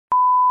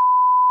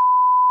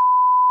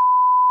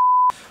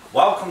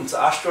Welcome to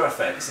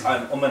Astrofx.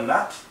 I'm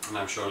Nat. And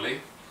I'm Sean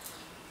Lee.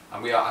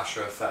 And we are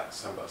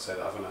Astrofx. I've got to say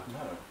that, haven't I?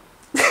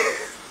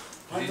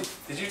 No.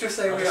 Did you just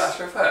say we are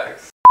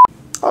Astrofx?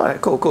 Alright,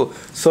 cool.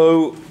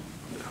 So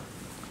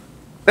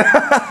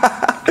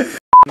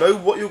know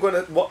what you're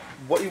gonna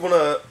what you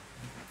wanna.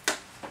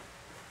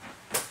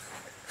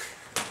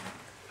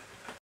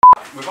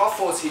 With our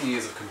 14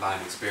 years of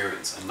combined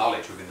experience and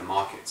knowledge within the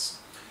markets,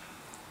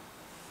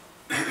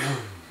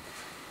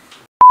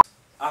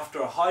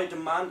 after a high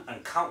demand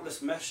and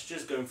countless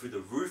messages going through the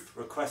roof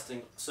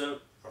requesting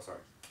services.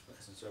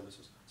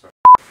 Sorry.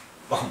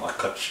 Oh my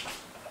gosh.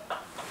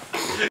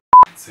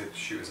 To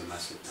shoot us a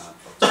message now.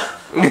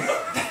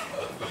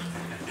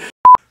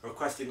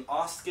 Requesting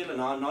our skill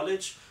and our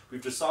knowledge,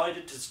 we've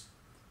decided to.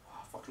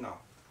 Fucking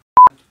hell.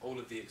 All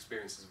of the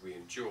experiences we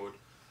endured,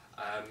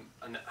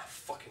 and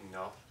fucking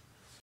no.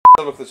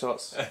 Have a look at the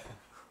charts.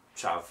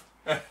 Chav.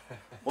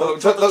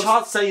 What's the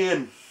chart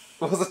saying?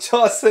 What was the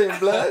chart saying,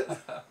 blood?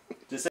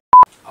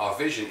 Our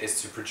vision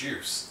is to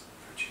produce.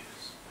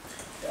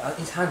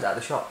 His hands out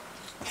of the shop.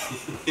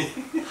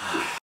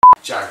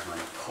 Jags, man,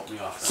 put me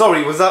off.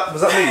 Sorry, was that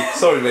me?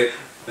 Sorry, mate.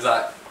 Is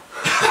that?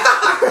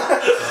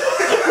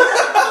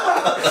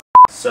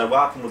 So what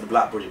happened with the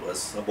BlackBerry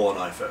was I bought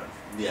an iPhone.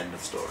 The end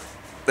of story.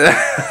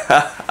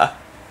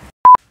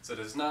 So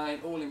there's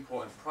 9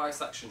 all-important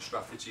price action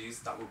strategies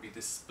that will be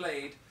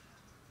displayed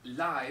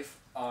live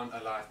on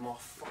a live more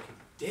fucking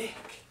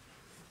dick.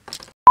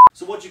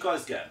 So what do you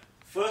guys get?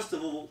 First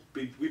of all,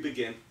 we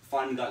begin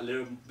finding out a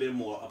little bit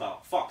more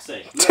about fuck's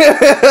sake.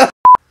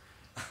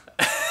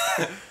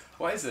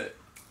 What is it?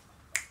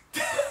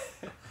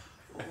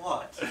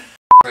 What?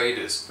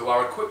 Traders who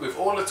are equipped with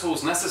all the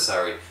tools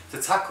necessary to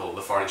tackle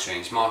the foreign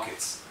exchange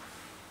markets.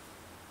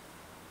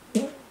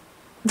 Oh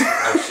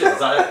shit, is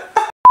that it?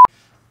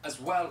 As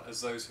well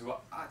as those who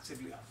are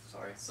actively...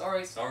 Sorry.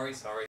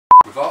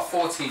 With our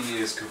 14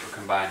 years of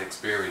combined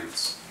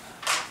experience.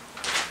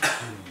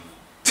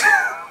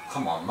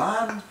 Come on,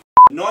 man.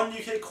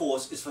 Non-UK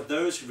course is for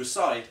those who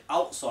reside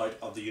outside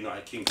of the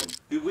United Kingdom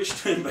who wish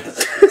to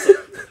invest.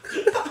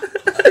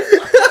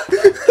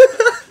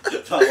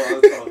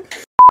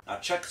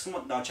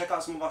 Now check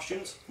out some of our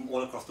students from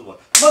all across the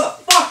world.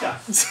 Motherfucker!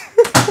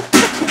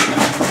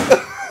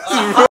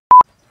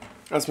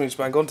 That's me just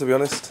bang on, to be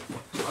honest.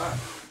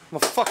 My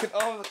fucking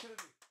arms are killing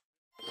me.